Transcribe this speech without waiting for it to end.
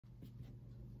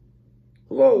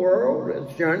Hello world,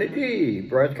 it's Johnny D,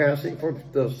 broadcasting from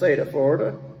the state of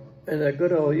Florida in the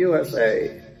good old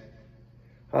USA.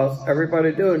 How's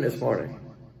everybody doing this morning?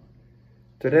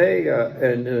 Today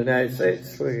in the United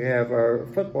States we have our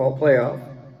football playoff,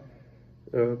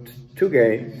 2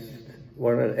 games,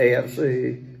 one in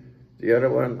AFC, the other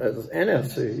one is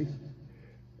NFC,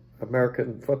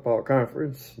 American Football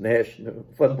Conference, National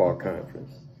Football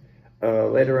Conference.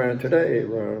 Later on today,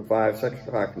 around 5, 6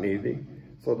 o'clock in the evening,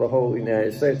 so the whole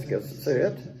United States gets to see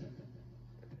it.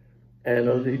 And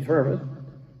it'll determine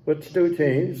which 2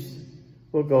 teams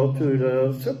will go to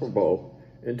the Super Bowl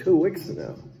in 2 weeks from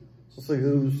now. So see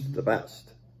who's the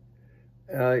best.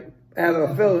 I have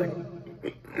a feeling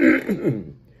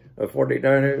the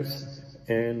 49ers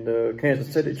and the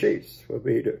Kansas City Chiefs will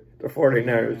be the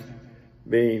 49ers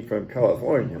being from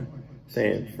California,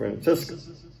 San Francisco.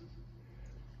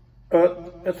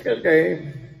 But it's a good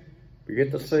game. We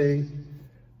get to see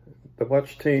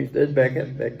which teams did make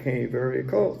it that came very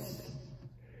close.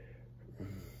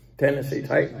 Tennessee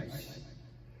Titans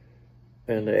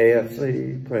and the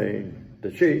AFC playing the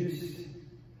Chiefs,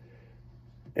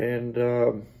 and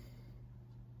the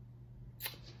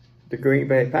Green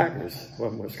Bay Packers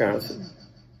from Wisconsin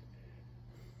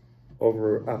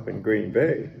up in Green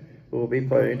Bay will be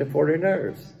playing the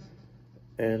 49ers.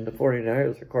 And the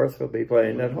 49ers, of course, will be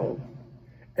playing at home.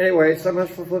 Anyway, so much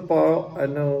for football. I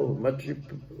know a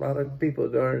lot of people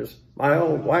don't understand. My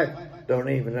own wife don't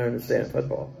even understand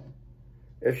football.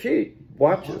 If she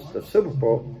watches the Super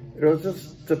Bowl, it'll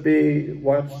just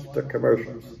watch the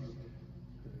commercials.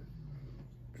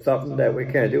 Something that we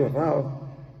can't do without,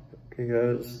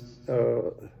 because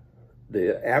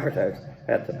the advertisers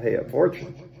had to pay a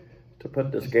fortune to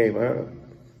put this game on.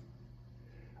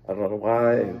 I don't know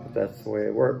why, but that's the way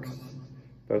it works.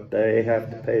 But they have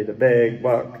to pay the big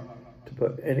buck to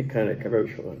put any kind of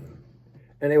commercial in.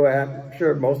 Anyway, I'm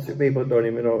sure most people don't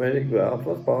even know anything about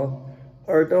football,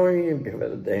 or don't even give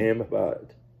a damn about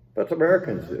it. But the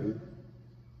Americans do.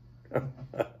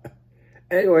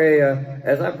 Anyway,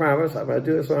 as I promised, I'm going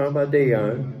to do a song by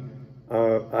Dionne.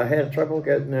 I had trouble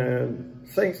getting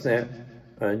Sing Snap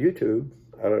on YouTube.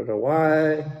 I don't know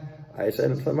why. I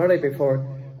sent them some money before.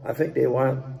 I think they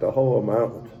want the whole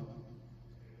amount.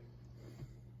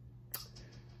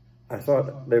 I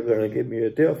thought they were going to give me a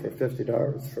deal for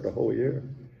 $50 for the whole year.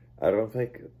 I don't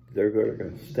think they're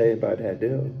going to stay by that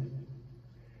deal.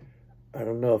 I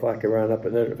don't know if I can round up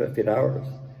another $50.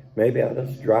 Maybe I'll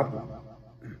just drop them.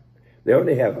 They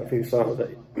only have a few songs that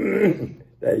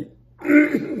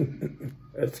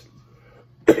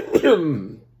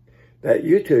that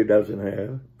YouTube doesn't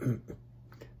have.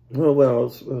 Well,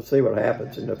 we'll see what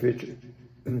happens in the future.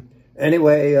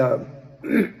 Anyway,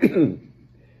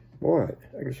 boy,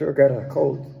 I sure got a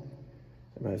cold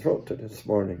in my throat this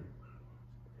morning.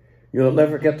 You'll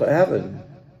never get to heaven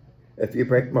if you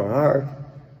break my heart.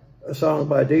 A song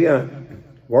by Dionne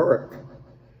Warwick,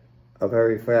 a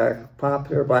very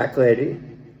popular black lady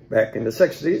back in the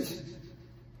 60s,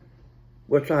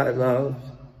 which I loved.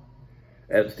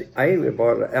 I even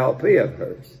bought an LP of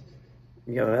hers.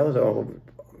 You know, that was over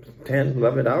 $10,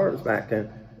 $11 back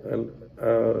then.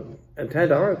 And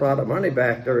 $10 a lot of money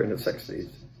back there in the 60s.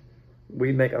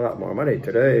 We make a lot more money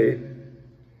today.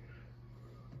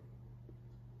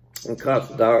 It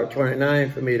costs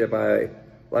 $1.29 for me to buy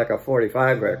like a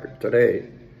 45 record today.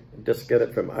 Just get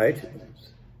it from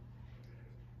iTunes.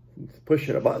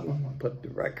 Pushing a button, put the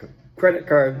right credit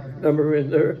card number in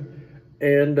there,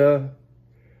 and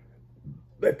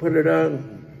they put it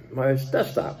on my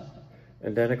desktop.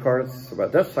 And then, of course, my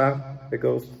desktop, I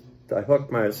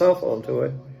hook my cell phone to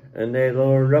it, and they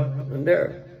load it up in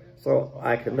there. So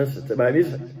I can listen to my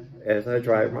music as I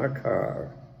drive my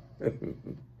car.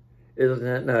 Isn't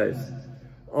that nice?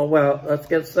 Oh, well, let's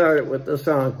get started with the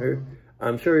song here.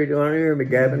 I'm sure you don't want to hear me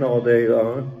gabbing all day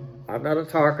long. I'm not a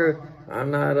talker.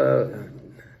 I'm not a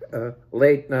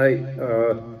late night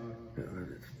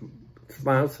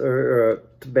sponsor,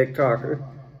 big talker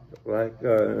like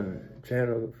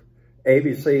channel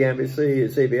ABC, NBC,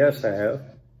 and CBS have.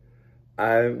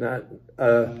 I'm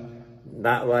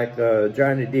not like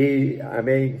Johnny D,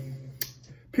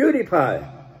 PewDiePie,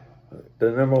 the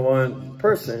 #1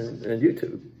 person in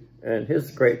YouTube, and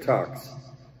his great talks.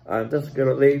 I'm just going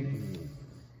to leave,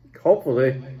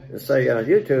 hopefully, and say on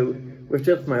YouTube with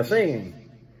just my singing,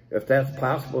 if that's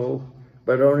possible,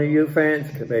 but only you fans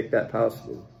can make that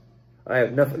possible. I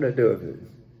have nothing to do with it.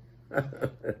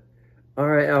 All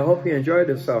right, I hope you enjoyed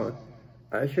this song.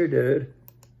 I sure did.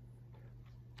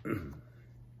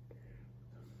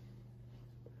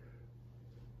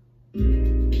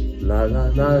 La la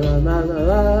la la la la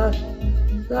la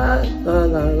la la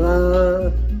la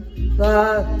la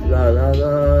la la la la,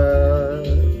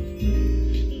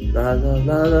 la la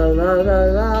la la la la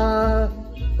la,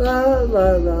 la la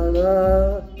la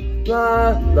la,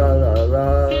 la la la la.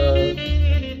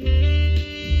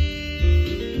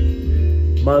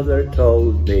 Mother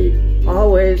told me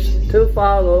always to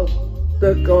follow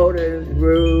the golden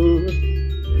rule,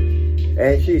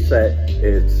 and she said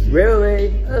it's really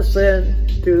a sin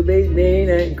to be mean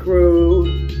and cruel.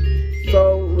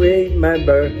 So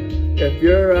remember, if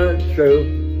you're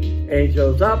untrue,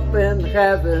 angels up in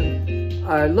heaven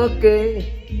are looking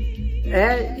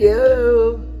at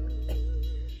you.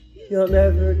 You'll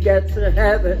never get to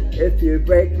heaven if you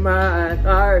break my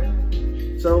heart.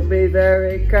 So be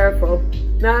very careful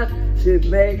not to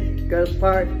make us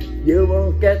part. You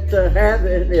won't get to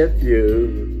heaven if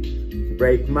you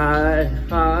break my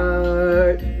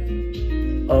heart.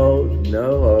 Oh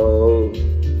no,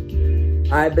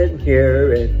 I've been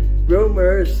hearing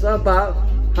rumors about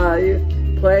how you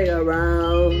play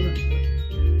around.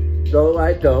 Though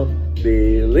I don't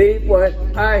believe what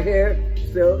I hear,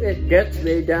 still it gets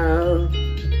me down.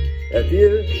 If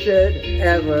you should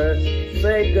ever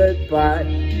say goodbye,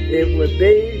 it would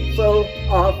be so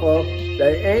awful,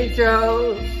 the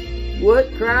angels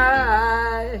would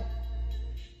cry.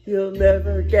 You'll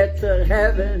never get to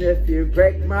heaven if you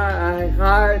break my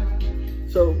heart.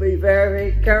 So be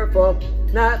very careful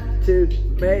not to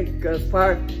make us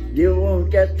part. You won't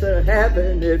get to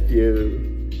heaven if you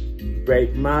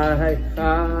break my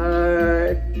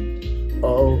heart.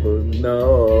 Oh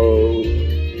no.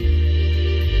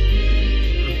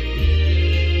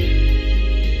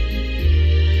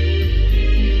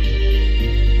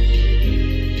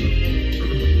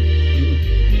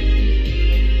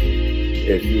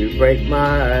 If you break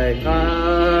my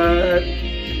heart,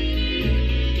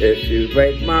 if you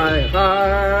break my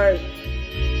heart,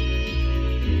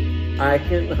 I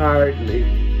can hardly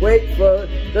wait for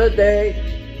the day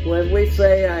when we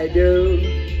say I do.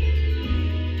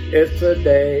 It's a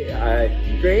day I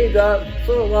dreamed of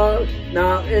so long,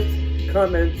 now it's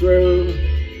coming through.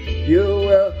 You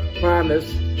will promise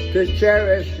to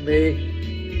cherish me.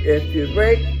 If you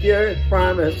break your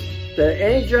promise, the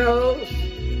angels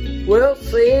will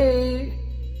see.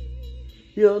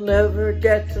 You'll never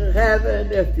get to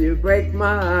heaven if you break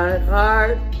my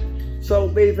heart. So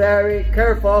be very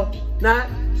careful not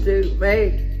to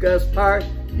make us part.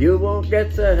 You won't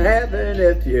get to heaven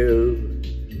if you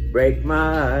break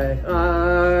my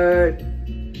heart.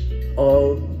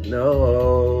 Oh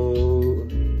no.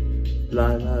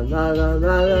 La la la la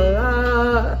la la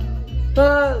la,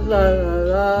 la la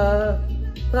la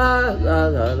la, la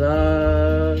la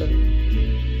la.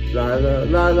 La la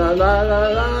la la la la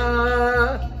la,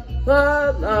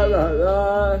 la la la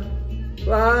la,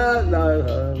 la la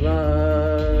la la,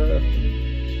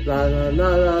 la la la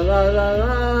la la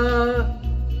la,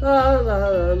 la la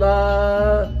la la,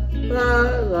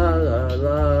 la